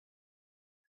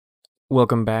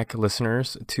Welcome back,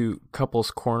 listeners, to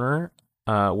Couples Corner,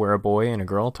 where a boy and a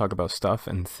girl talk about stuff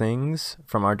and things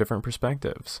from our different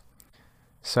perspectives.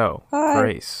 So, Hi.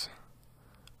 Grace,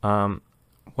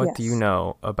 what do you Yes.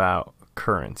 know about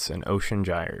currents and ocean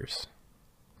gyres?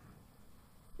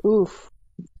 Oof.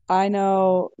 I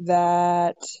know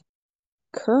that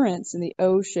currents in the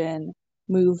ocean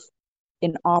move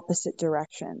in opposite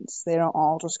directions. They don't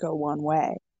all just go one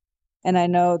way. And I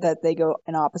know that they go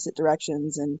in opposite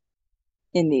directions in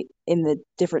the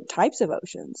different types of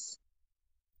oceans.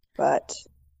 But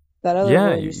that other Yeah,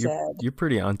 word you- you you're said, you're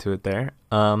pretty onto it there.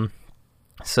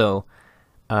 So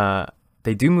uh,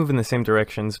 they do move in the same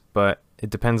directions, but it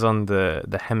depends on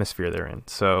the hemisphere they're in.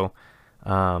 So,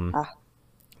 um, ah,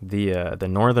 the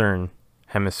northern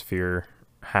hemisphere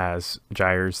has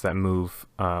gyres that move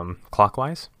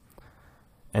clockwise,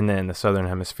 and then the southern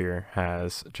hemisphere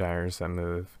has gyres that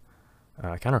move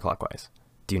counterclockwise.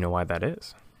 Do you know why that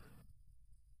is?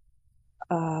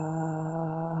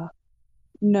 uh,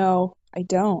 no, I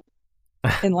don't.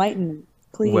 Enlighten me,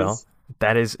 Well, please.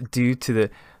 that is due to the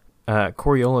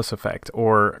Coriolis effect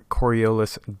or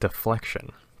Coriolis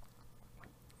deflection.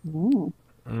 Mm.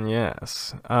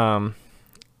 Yes.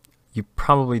 You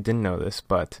probably didn't know this,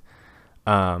 but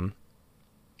um,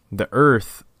 the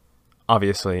Earth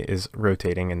obviously is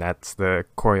rotating, and that's the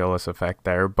Coriolis effect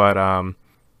there. But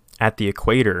at the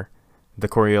equator, the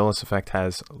Coriolis effect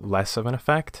has less of an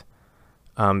effect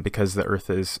because the Earth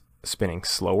is spinning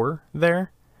slower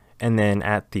there. And then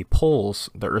at the poles,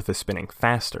 the Earth is spinning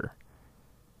faster.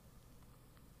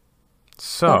 That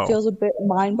So feels a bit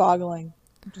mind-boggling.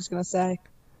 I'm just gonna say.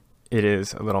 it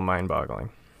is a little mind boggling.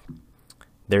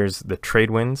 There's the trade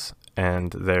winds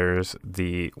and there's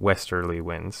the westerly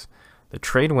winds. The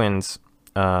trade winds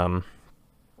um,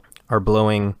 are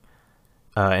blowing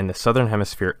in the southern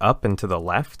hemisphere up and to the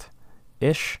left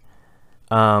ish.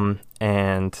 And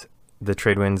the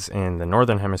trade winds in the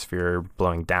northern hemisphere are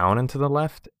blowing down and to the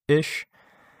left ish.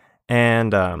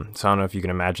 And so I don't know if you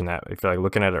can imagine that. If you're like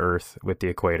looking at Earth with the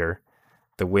equator,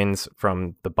 the winds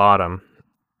from the bottom,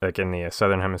 like in the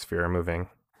southern hemisphere, are moving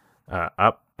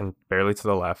up and barely to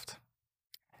the left.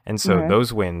 And so Okay.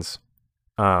 those winds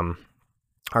um,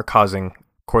 are causing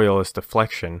Coriolis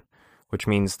deflection, which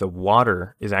means the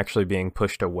water is actually being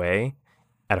pushed away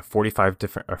at a 45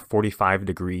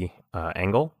 degree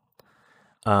angle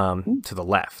Mm. to the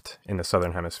left in the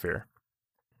southern hemisphere.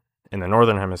 In the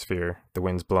northern hemisphere, the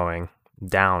wind's blowing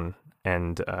down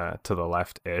and to the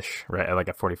left-ish, right, at like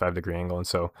a 45-degree angle. And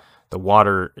so the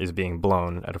water is being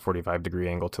blown at a 45-degree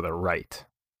angle to the right.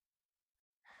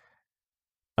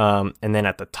 And then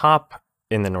at the top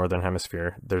in the northern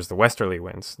hemisphere, there's the westerly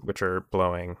winds, which are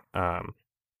blowing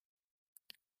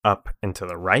up and to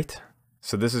the right.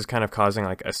 So this is kind of causing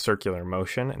like a circular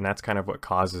motion, and that's kind of what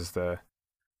causes the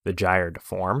gyre to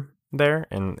form there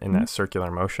in that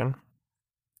circular motion.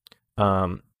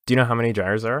 Do you know how many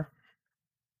gyres there are?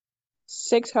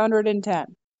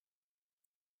 610.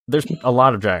 There's a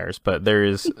lot of gyres, but there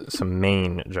is some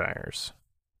main gyres.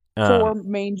 Four Um,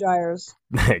 main gyres.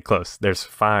 close. There's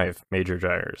five major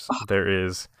gyres. There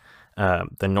is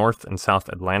the North and South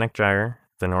Atlantic gyre,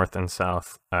 the North and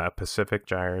South Pacific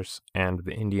gyres, and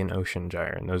the Indian Ocean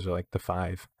gyre, and those are like the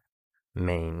five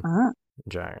main Uh-huh.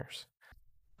 gyres.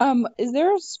 Is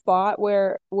there a spot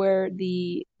where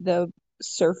the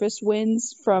surface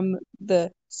winds from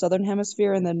the southern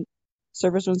hemisphere and the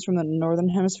surface winds from the northern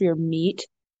hemisphere meet?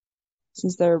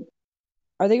 Since are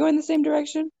they going the same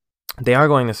direction? They are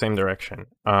going the same direction.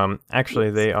 Actually,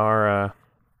 Yes.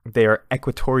 they are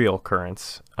equatorial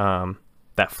currents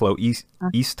that flow Uh,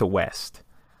 east to west.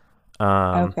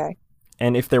 Um, okay.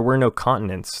 and if there were no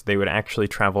continents, they would actually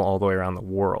travel all the way around the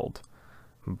world.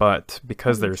 But That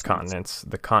because there's makes sense. continents,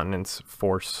 the continents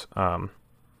force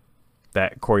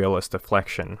that Coriolis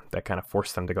deflection that kind of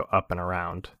force them to go up and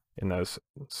around in those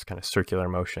kind of circular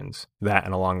motions. That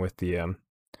and along with the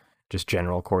just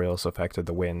general Coriolis effect of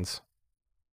the winds.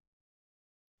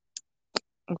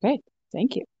 Okay.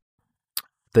 Thank you.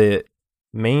 The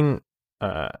main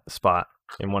spot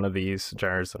in one of these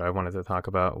gyres that I wanted to talk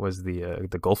about was the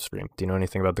Gulf Stream. Do you know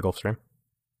anything about the Gulf Stream?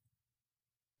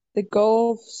 The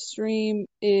Gulf Stream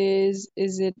is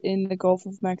it in the Gulf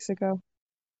of Mexico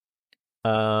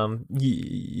at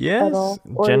Yes, all?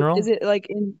 Or is general. it like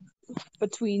in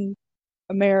between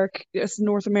America, yes,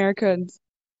 North America and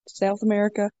South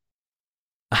America?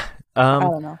 I Um,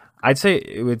 don't know. I'd say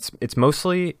it's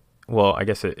mostly, well, I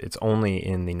guess it's only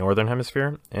in the northern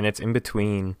hemisphere, and it's in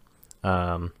between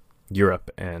um,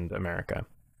 Europe and America.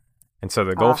 And so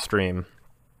the Gulf Ah, Stream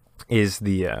is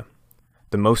the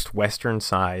most western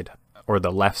side or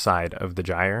the left side of the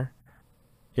gyre,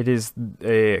 It is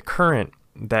a current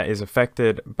that is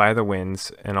affected by the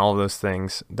winds and all of those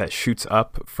things that shoots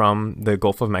up from the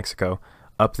Gulf of Mexico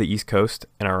up the East Coast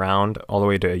and around all the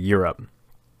way to Europe.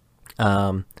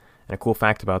 And a cool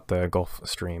fact about the Gulf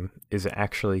Stream is it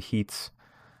actually heats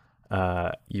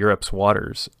Europe's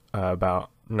waters about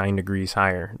 9 degrees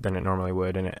higher than it normally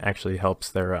would, and it actually helps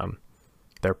their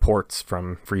ports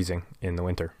from freezing in the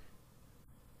winter.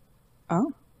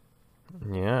 Oh,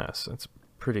 Yes, it's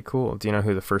pretty cool. Do you know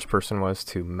who the first person was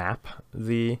to map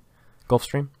the Gulf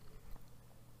Stream?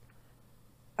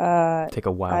 Take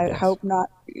a wild I guess. hope not.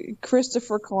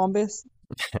 Christopher Columbus.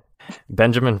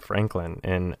 Benjamin Franklin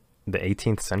in the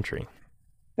 18th century.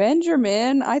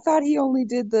 Benjamin, I thought he only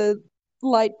did the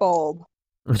light bulb.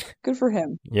 Good for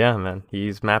him. Yeah, man,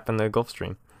 he's mapping the Gulf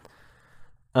Stream.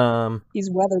 Um, He's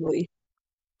Weatherly.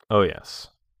 oh yes,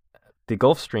 the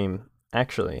Gulf Stream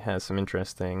actually has some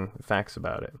interesting facts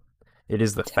about it. It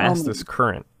is the Tell me, fastest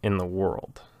current in the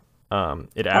world.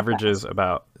 It how averages fast?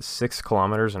 about 6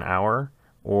 kilometers an hour,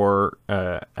 or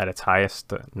at its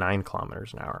highest, 9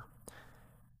 kilometers an hour.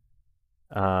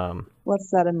 Um,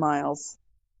 What's that in miles?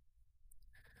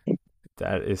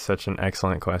 that is such an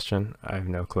excellent question. I have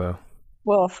no clue.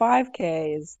 Well, a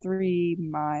 5K is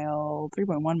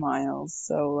 3.1 miles.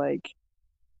 So, like,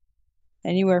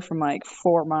 anywhere from like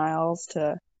 4 miles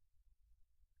to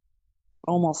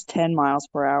almost 10 miles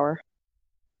per hour,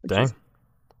 which is Dang,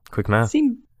 quick math.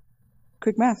 seem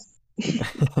quick math.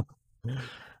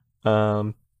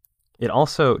 um, it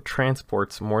also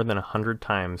transports more than 100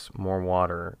 times more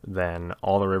water than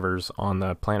all the rivers on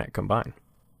the planet combined.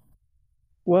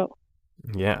 Whoa.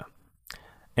 Yeah.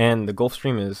 And the Gulf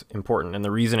Stream is important. And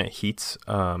the reason it heats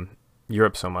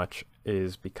Europe so much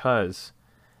is because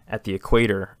at the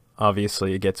equator,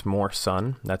 obviously, it gets more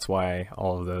sun. That's why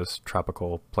all of those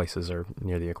tropical places are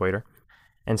near the equator.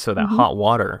 And so that Hmm. hot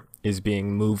water is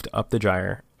being moved up the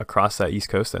gyre across that east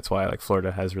coast. That's why like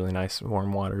Florida has really nice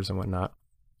warm waters and whatnot.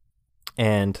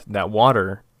 And that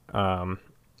water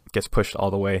gets pushed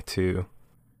all the way to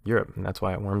Europe, and that's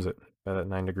why it warms it by that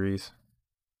 9 degrees.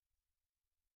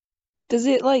 Does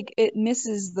it like it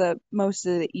misses the most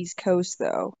of the East Coast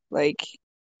though? Like,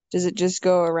 does it just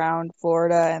go around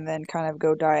Florida and then kind of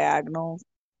go diagonal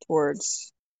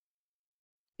towards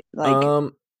like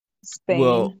Um,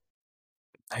 well, Spain?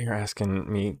 you're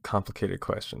asking me complicated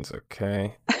questions,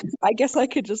 okay? I guess I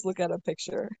could just look at a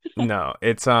picture. No,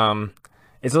 it's a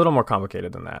little more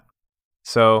complicated than that.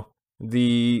 So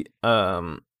the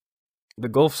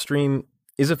Gulf Stream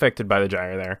is affected by the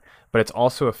gyre there, but it's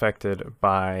also affected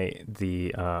by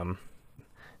the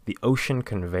ocean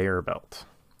conveyor belt.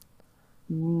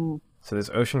 Mm. So this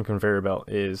ocean conveyor belt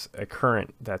is a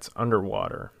current that's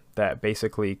underwater that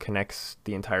basically connects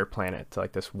the entire planet to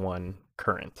like this one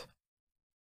current.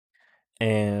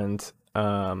 And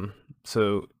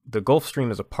so the Gulf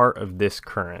Stream is a part of this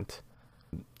current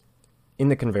in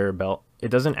the conveyor belt. It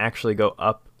doesn't actually go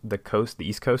up the coast, the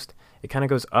east coast. It kind of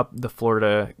goes up the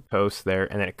Florida coast there,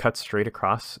 and then it cuts straight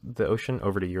across the ocean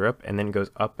over to Europe, and then goes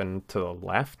up and to the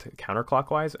left,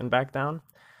 counterclockwise, and back down.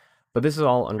 But this is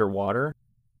all underwater.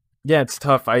 Yeah, it's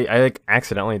tough. I like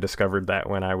accidentally discovered that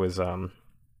when I was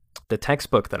the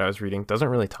textbook that I was reading doesn't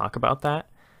really talk about that.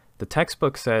 The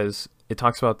textbook says it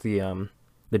talks about the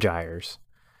gyres,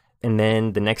 and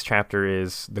then the next chapter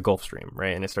is the Gulf Stream,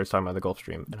 right? And it starts talking about the Gulf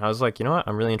Stream. And I was like, you know what?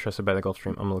 I'm really interested by the Gulf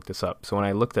Stream. I'm gonna look this up. So when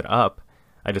I looked it up,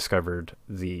 I discovered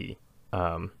the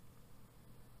um,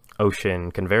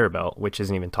 ocean conveyor belt, which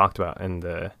isn't even talked about in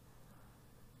the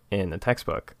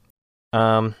textbook.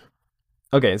 Um,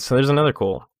 okay, so there's another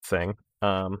cool thing.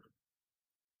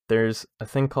 There's a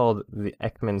thing called the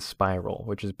Ekman spiral,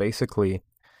 which is basically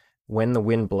when the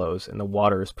wind blows and the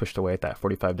water is pushed away at that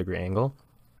 45-degree angle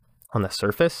on the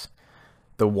surface,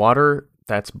 the water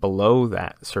that's below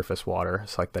that surface water,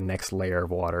 it's like the next layer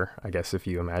of water, I guess if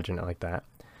you imagine it like that,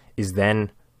 is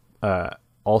then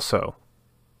also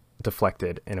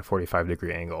deflected in a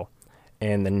 45-degree angle.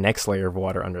 And the next layer of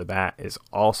water under that is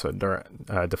also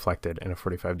deflected in a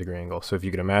 45-degree angle. So if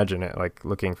you could imagine it, like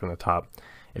looking from the top,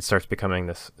 it starts becoming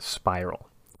this spiral.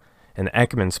 And the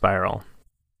Ekman spiral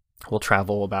will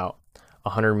travel about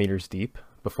 100 meters deep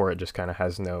before it just kind of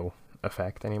has no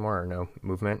effect anymore or no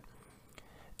movement.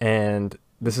 And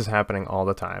this is happening all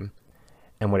the time.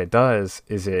 And what it does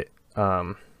is it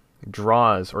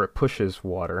draws or it pushes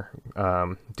water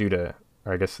due to,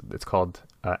 or I guess it's called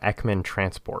Ekman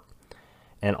transport.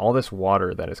 And all this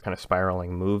water that is kind of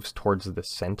spiraling moves towards the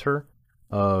center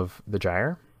of the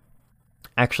gyre,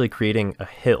 actually creating a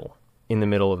hill in the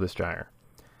middle of this gyre.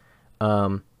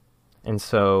 And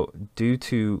so, due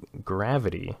to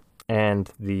gravity and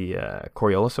the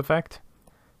Coriolis effect,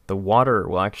 the water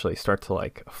will actually start to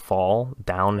like fall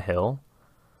downhill.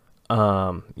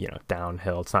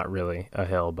 Downhill. It's not really a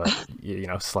hill, but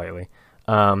slightly.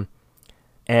 Um,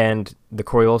 and the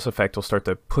Coriolis effect will start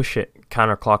to push it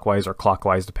counterclockwise or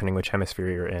clockwise, depending which hemisphere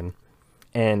you're in,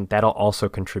 and that'll also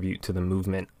contribute to the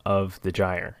movement of the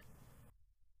gyre.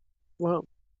 Whoa.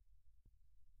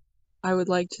 I would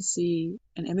like to see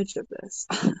an image of this.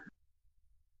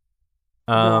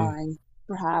 Um, Drawing,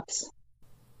 perhaps.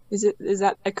 Is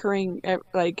that occurring at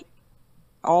like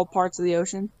all parts of the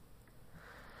ocean?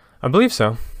 I believe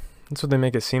so. That's what they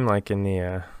make it seem like in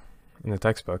the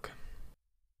textbook.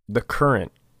 The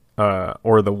current,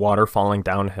 or the water falling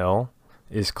downhill,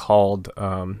 is called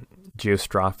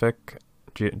geostrophic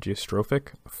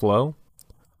flow,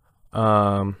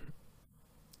 um,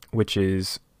 which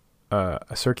is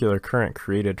a circular current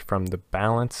created from the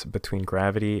balance between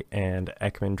gravity and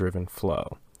Ekman-driven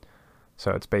flow.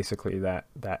 So it's basically that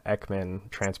Ekman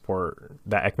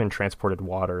transported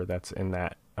water that's in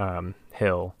that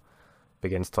hill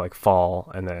begins to like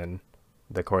fall, and then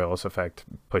the Coriolis effect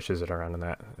pushes it around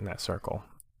in that circle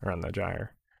around the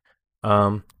gyre.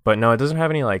 But no, it doesn't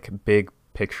have any like big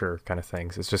picture kind of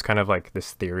things. It's just kind of like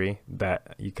this theory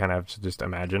that you kind of have to just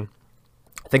imagine.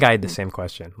 I think I had the Hmm. same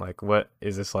question. Like, what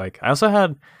is this like? I also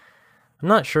had. I'm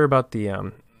not sure about the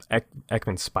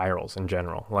Ekman spirals in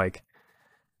general. Like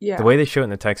the Yeah, way they show it in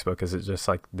the textbook is it's just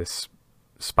like this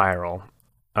spiral,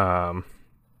 um,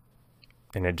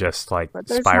 and it just like but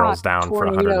there's not spirals down for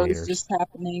 100 tornadoes meters. just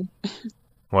happening.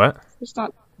 What?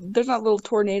 There's not little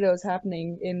tornadoes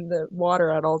happening in the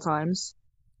water at all times.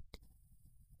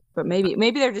 But maybe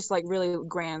they're just like really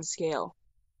grand scale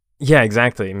Yeah,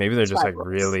 exactly. Maybe they're just like spirals.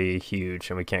 really huge,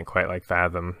 and we can't quite like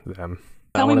fathom them.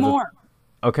 I Tell me wanted to. more.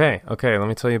 Okay. Let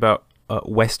me tell you about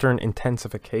Western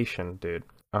intensification, dude.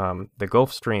 The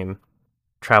Gulf Stream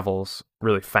travels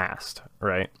really fast,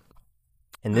 right?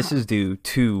 And this Uh-huh. is due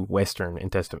to Western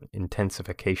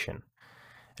intensification.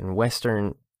 And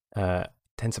Western uh,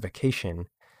 intensification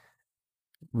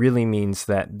really means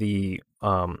that the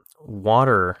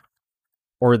water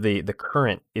or the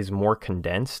current is more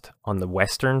condensed on the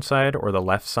western side or the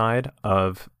left side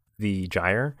of the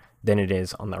gyre than it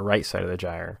is on the right side of the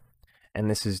gyre. And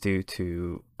this is due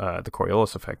to the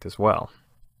Coriolis effect as well.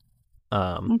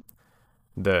 Um, Mm.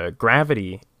 the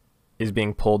gravity is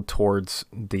being pulled towards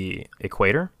the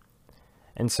equator.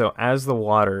 And so as the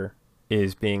water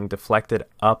is being deflected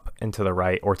up and to the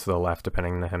right or to the left,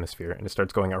 depending on the hemisphere, and it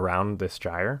starts going around this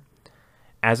gyre,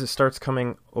 as it starts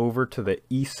coming over to the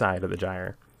east side of the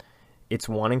gyre, it's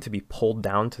wanting to be pulled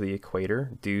down to the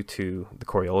equator due to the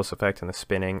Coriolis effect and the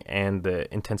spinning and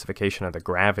the intensification of the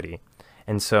gravity.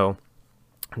 And so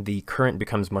the current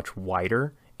becomes much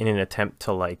wider in an attempt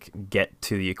to like get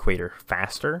to the equator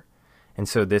faster. And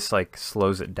so this like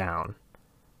slows it down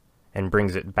and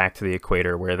brings it back to the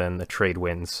equator, where then the trade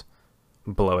winds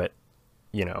blow it,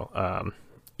 you know,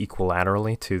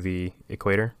 equilaterally to the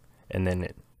equator, and then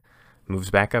it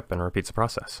moves back up and repeats the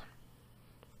process.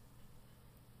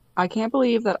 I can't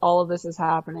believe that all of this is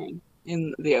happening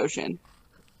in the ocean.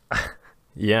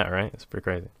 Yeah, right. It's pretty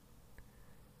crazy.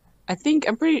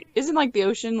 Isn't like the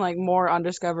ocean like more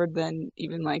undiscovered than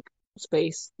even like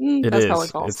space? It That's probably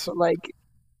is. false, It's but like,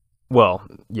 well,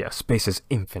 yeah. Space is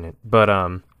infinite, but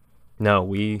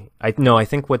no, I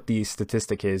think what the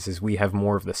statistic is we have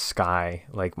more of the sky,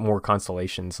 like more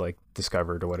constellations, like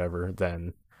discovered or whatever,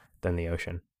 than the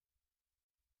ocean.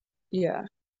 yeah.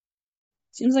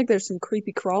 Seems like there's some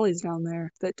creepy crawlies down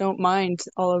there that don't mind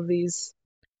all of these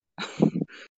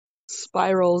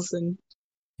spirals and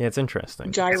Yeah, it's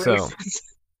interesting. So, gyrations.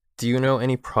 do you know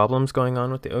any problems going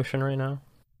on with the ocean right now?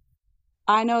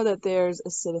 I know that there's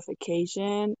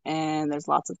acidification and there's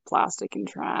lots of plastic and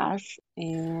trash.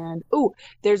 And oh,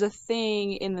 there's a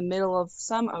thing in the middle of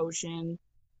some ocean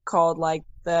called like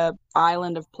the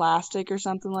island of plastic or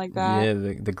something like that. Yeah,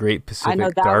 the Great I know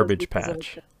Pacific that was Garbage because of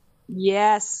Patch.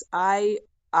 yes, I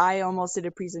almost did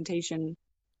a presentation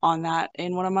on that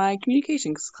in one of my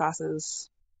communications classes.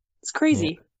 It's Yeah,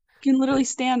 crazy. You can literally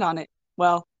stand on it.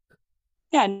 Well,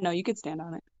 yeah, no, you could stand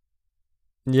on it.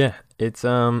 yeah, it's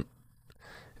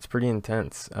pretty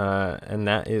intense, and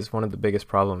that is one of the biggest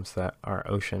problems that our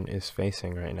ocean is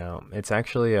facing right now. It's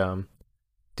actually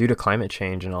due to climate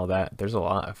change and all that. There's a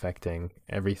lot affecting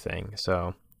everything.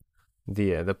 So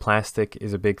the plastic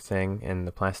is a big thing, and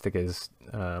the plastic is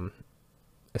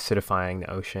acidifying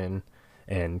the ocean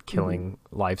and Hmm. killing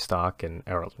livestock, and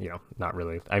or not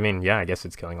really. I mean, yeah, I guess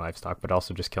it's killing livestock, but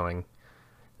also just killing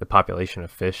the population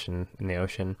of fish in the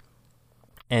ocean.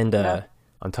 And Yeah.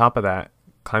 on top of that,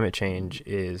 climate change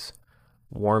is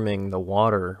warming the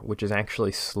water, which is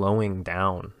actually slowing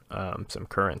down some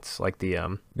currents, like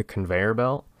the conveyor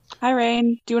belt. Hi,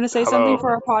 Rain. Do you want to say something Hello.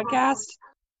 for our podcast?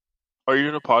 Are you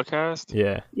doing a podcast?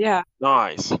 Yeah. Yeah.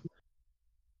 Nice.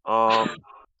 Um,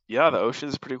 yeah, the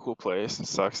ocean's a pretty cool place. It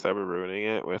sucks that we're ruining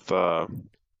it with the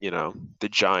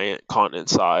giant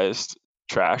continent-sized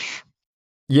trash.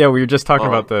 Yeah, we were just talking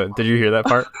about Um, the. Did you hear that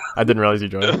part? I didn't realize you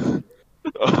joined.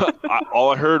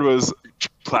 all I heard was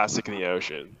plastic in the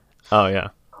ocean. Oh yeah,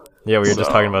 yeah. We were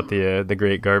just talking about So, the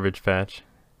Great Garbage Patch.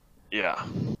 yeah,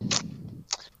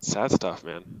 sad stuff,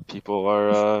 man. People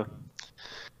are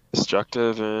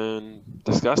destructive and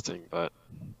disgusting, but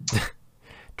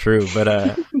True, but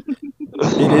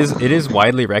it is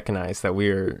widely recognized that we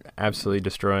are absolutely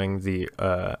destroying the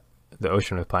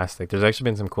ocean with plastic. There's actually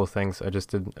been some cool things. I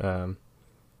just did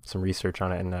some research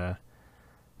on it, and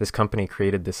this company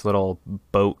created this little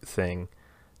boat thing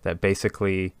that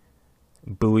basically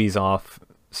buoys off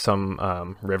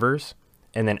some rivers,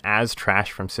 and then as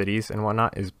trash from cities and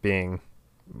whatnot is being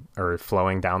or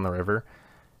flowing down the river,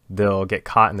 they'll get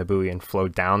caught in the buoy and flow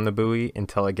down the buoy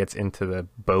until it gets into the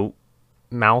boat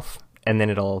mouth, and then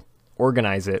it'll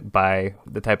organize it by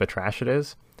the type of trash it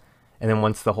is. And then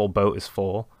once the whole boat is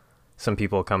full, some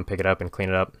people will come pick it up and clean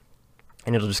it up,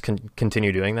 and it'll just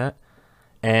continue doing that.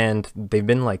 And they've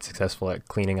been like successful at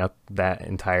cleaning up that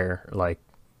entire like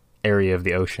area of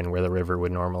the ocean where the river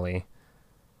would normally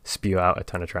spew out a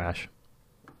ton of trash.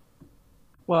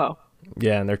 Whoa.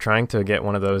 Yeah, and they're trying to get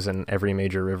one of those in every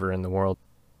major river in the world.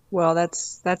 Well,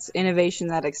 that's innovation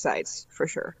that excites for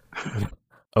sure.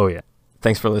 Oh yeah.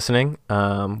 Thanks for listening.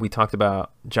 We talked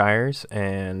about gyres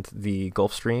and the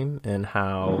Gulf Stream and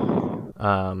how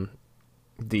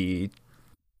the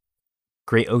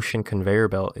Great Ocean Conveyor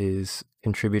Belt is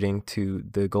contributing to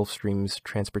the Gulf Stream's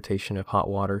transportation of hot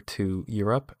water to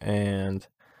Europe, and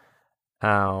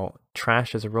how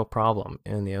trash is a real problem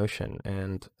in the ocean,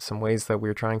 and some ways that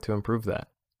we're trying to improve that.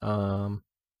 So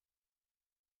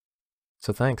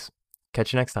thanks.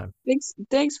 Catch you next time.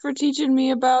 Thanks for teaching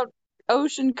me about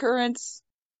ocean currents.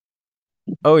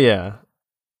 Oh yeah.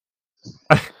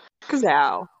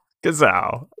 Kazow.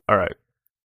 Kazow. All right.